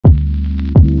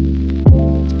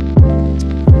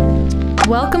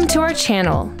Welcome to our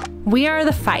channel. We are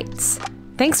the Fights.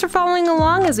 Thanks for following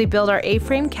along as we build our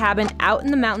A-frame cabin out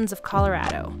in the mountains of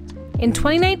Colorado. In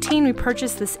 2019, we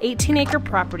purchased this 18-acre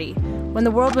property. When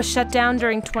the world was shut down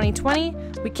during 2020,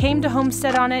 we came to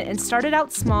homestead on it and started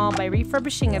out small by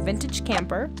refurbishing a vintage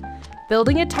camper,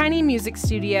 building a tiny music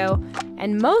studio,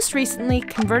 and most recently,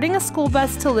 converting a school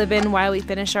bus to live in while we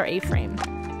finish our A-frame.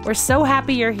 We're so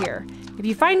happy you're here. If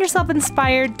you find yourself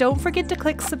inspired, don't forget to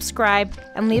click subscribe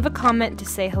and leave a comment to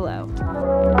say hello.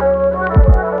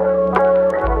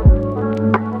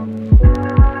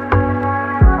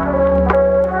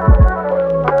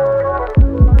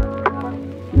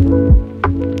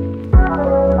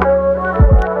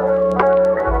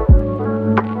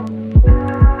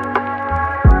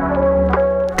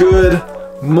 Good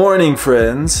morning,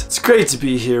 friends. It's great to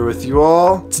be here with you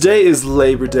all. Today is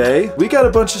Labor Day. We got a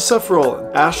bunch of stuff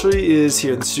rolling. Ashley is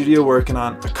here in the studio working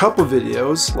on a couple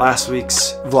videos, last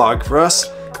week's vlog for us,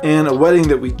 and a wedding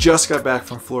that we just got back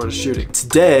from Florida shooting.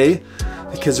 Today,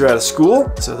 the kids are out of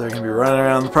school, so they're gonna be running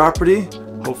around the property,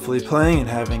 hopefully playing and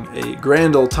having a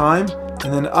grand old time.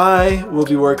 And then I will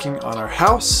be working on our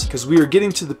house because we are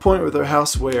getting to the point with our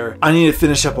house where I need to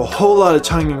finish up a whole lot of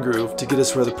tongue and groove to get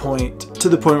us to the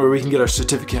point where we can get our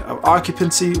certificate of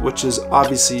occupancy, which is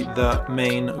obviously the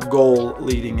main goal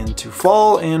leading into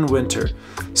fall and winter.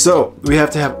 So we have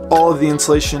to have all of the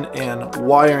insulation and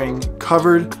wiring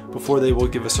covered before they will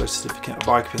give us our certificate of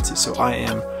occupancy. So I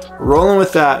am rolling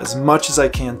with that as much as I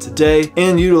can today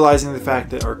and utilizing the fact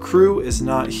that our crew is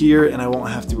not here and I won't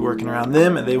have to be working around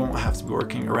them and they won't have to be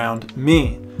working around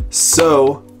me.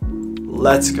 So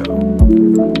let's go.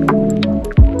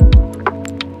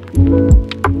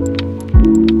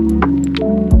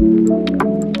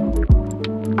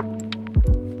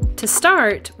 To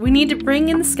start, we need to bring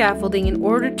in the scaffolding in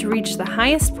order to reach the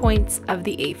highest points of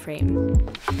the A-frame.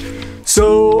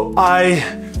 So I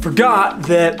forgot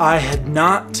that I had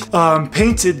not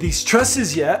painted these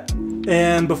trusses yet,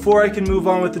 and before I can move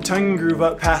on with the tongue and groove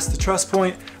up past the truss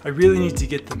point, I really need to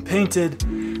get them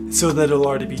painted so that it'll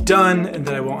already be done and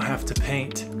that I won't have to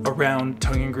paint around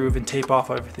tongue and groove and tape off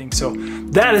everything. So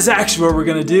that is actually what we're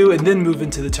gonna do and then move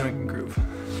into the tongue and groove.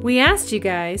 We asked you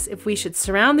guys if we should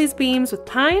surround these beams with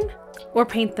pine or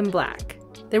paint them black.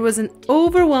 There was an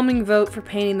overwhelming vote for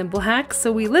painting them black,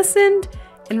 so we listened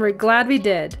and we're glad we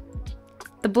did.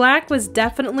 The black was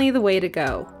definitely the way to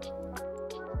go.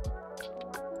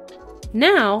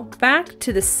 Now, back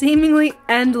to the seemingly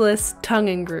endless tongue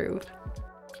and groove.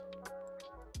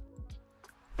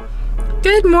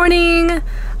 Good morning!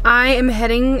 I am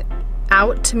heading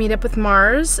out to meet up with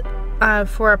Mars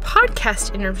for a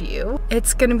podcast interview.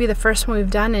 It's gonna be the first one we've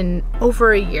done in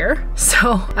over a year,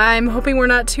 so I'm hoping we're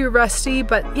not too rusty,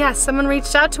 but yeah, someone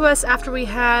reached out to us after we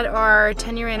had our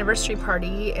 10-year anniversary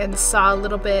party and saw a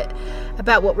little bit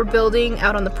about what we're building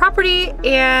out on the property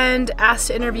and asked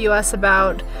to interview us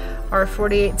about our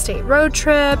 48-state road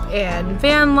trip and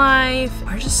van life.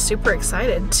 We're just super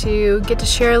excited to get to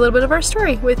share a little bit of our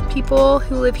story with people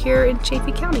who live here in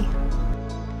Chaffee County.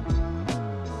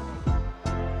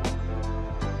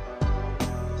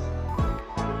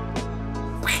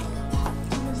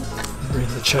 Read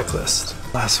the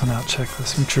checklist. Last one out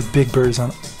checklist. Make sure Big Bird's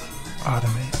on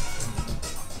automate.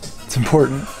 It's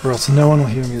important or else no one will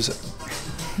hear music.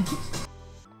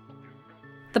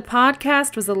 The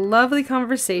podcast was a lovely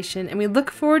conversation and we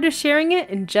look forward to sharing it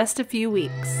in just a few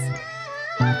weeks.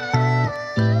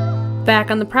 Back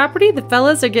on the property, the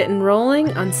fellas are getting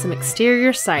rolling on some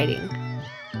exterior siding.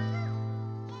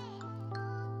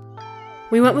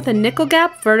 We went with a nickel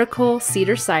gap vertical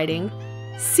cedar siding.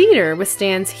 Cedar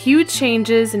withstands huge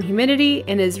changes in humidity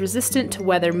and is resistant to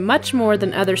weather much more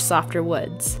than other softer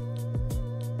woods.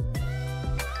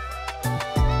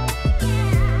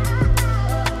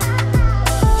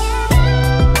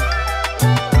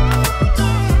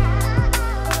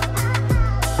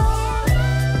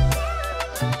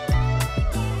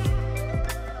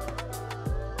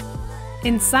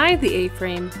 Inside the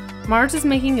A-frame, Mars is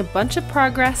making a bunch of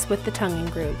progress with the tongue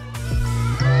and groove.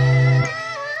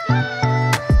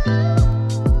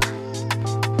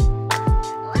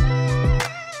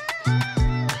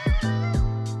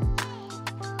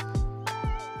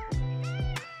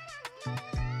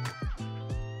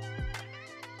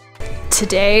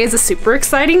 Today is a super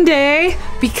exciting day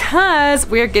because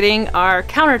we are getting our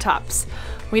countertops.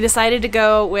 We decided to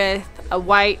go with a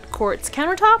white quartz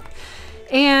countertop,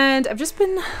 and I've just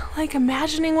been like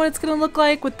imagining what it's gonna look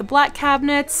like with the black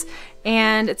cabinets,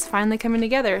 and it's finally coming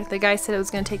together. The guy said it was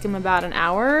gonna take him about an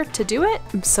hour to do it.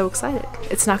 I'm so excited.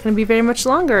 It's not gonna be very much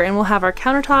longer, and we'll have our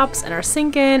countertops and our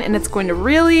sink in, and it's going to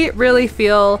really, really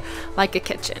feel like a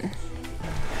kitchen.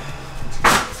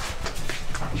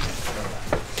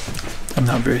 I'm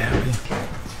not very happy.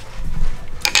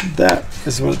 That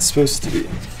is what it's supposed to be.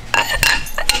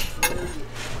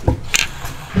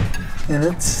 And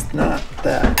it's not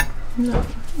that. No,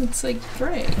 it's like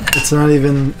gray. It's not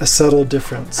even a subtle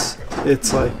difference.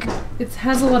 It's like... It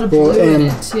has a lot of blue in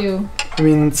it too. I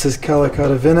mean, it says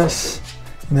Calicata Venice,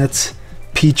 and that's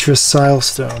Petrus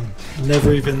Silestone.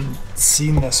 Never even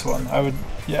seen this one. I would,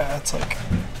 yeah, it's like...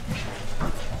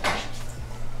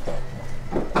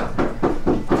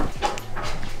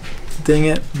 Dang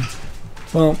it.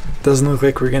 Well, doesn't look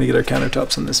like we're gonna get our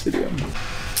countertops on this video.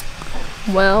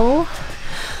 Well,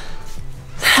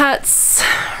 that's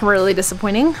really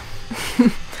disappointing.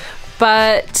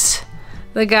 But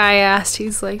the guy asked,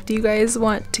 he's like, do you guys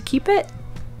want to keep it?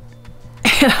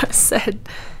 And I said,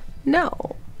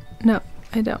 no,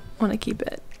 I don't want to keep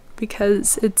it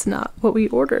because it's not what we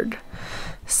ordered.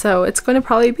 So it's going to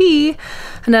probably be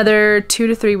another 2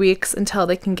 to 3 weeks until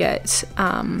they can get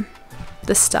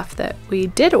the stuff that we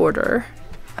did order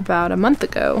about a month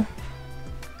ago.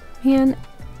 And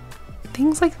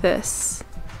things like this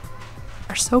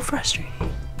are so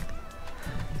frustrating.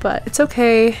 But it's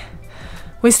okay.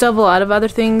 We still have a lot of other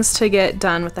things to get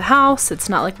done with the house. It's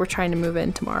not like we're trying to move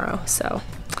in tomorrow, so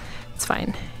it's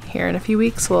fine. Here in a few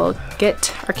weeks, we'll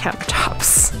get our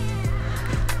countertops.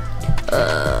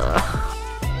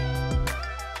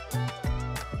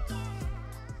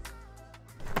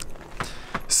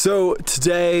 So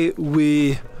today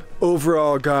we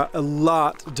overall got a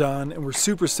lot done and we're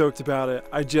super stoked about it.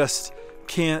 I just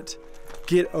can't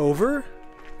get over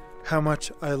how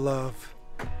much I love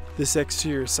this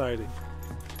exterior siding.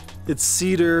 It's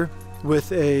cedar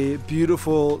with a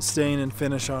beautiful stain and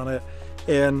finish on it,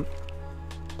 and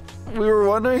we were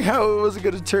wondering how it was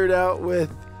going to turn out with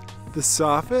the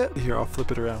soffit. Here, I'll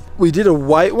flip it around. We did a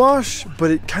whitewash, but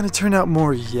it kind of turned out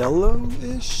more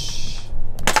yellowish.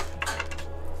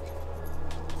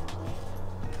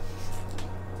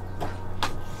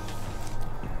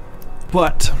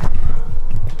 But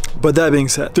that being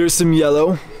said, there's some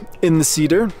yellow in the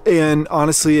cedar, and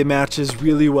honestly it matches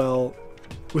really well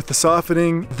with the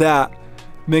softening. That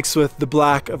mixed with the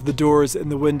black of the doors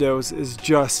and the windows is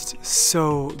just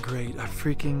so great. I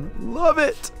freaking love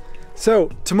it. So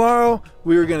tomorrow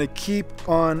we are gonna keep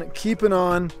on keeping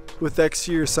on with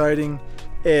exterior siding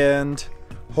and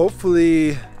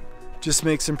hopefully just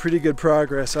make some pretty good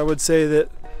progress. I would say that,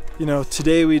 you know,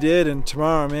 today we did, and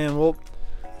tomorrow, man, we'll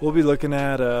be looking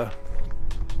at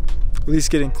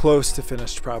least getting close to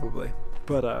finished probably.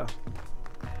 But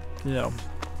you know,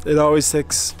 it always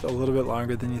takes a little bit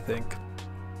longer than you think.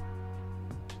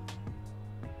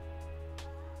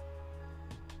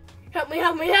 Help me,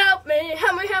 help me, help me,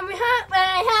 help me, help me, help me,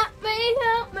 help me,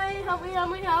 help me, help me,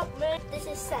 help me, help me. This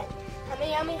is set. Help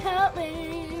me, help me, help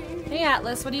me. Hey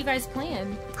Atlas, what do you guys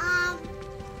plan?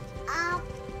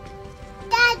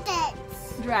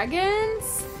 Dragons.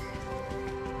 Dragons?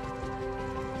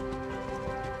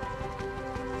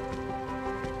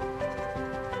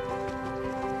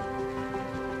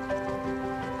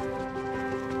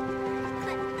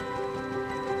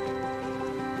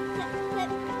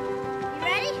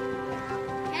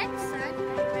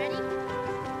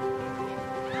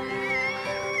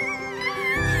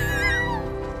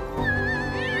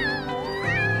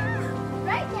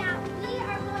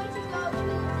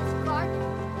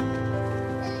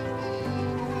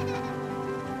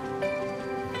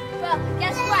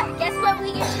 Guess what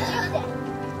we get to do today?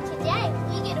 Today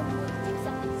we get to do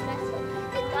something special.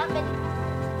 There's not many.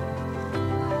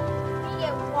 We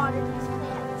get water these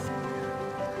plants.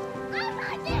 I'm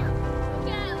right down.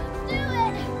 Okay, let's do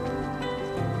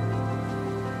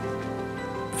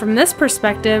it. From this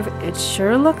perspective, it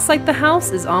sure looks like the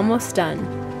house is almost done.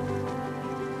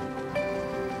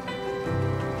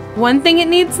 One thing it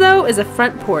needs though is a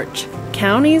front porch.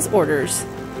 County's orders.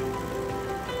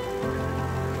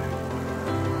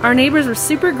 Our neighbors were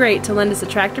super great to lend us a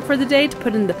tractor for the day to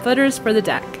put in the footers for the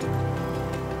deck.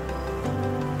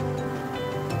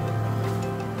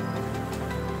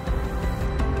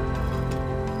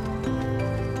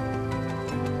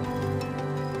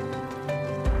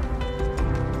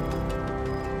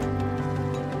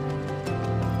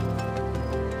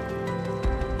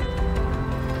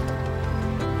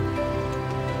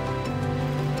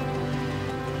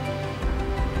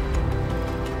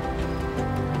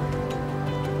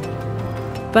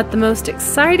 But the most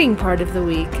exciting part of the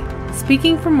week,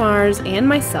 speaking for Mars and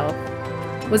myself,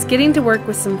 was getting to work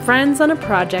with some friends on a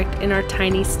project in our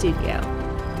tiny studio.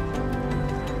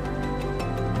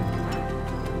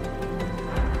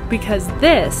 Because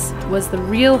this was the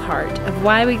real heart of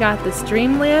why we got this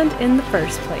dreamland in the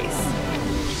first place.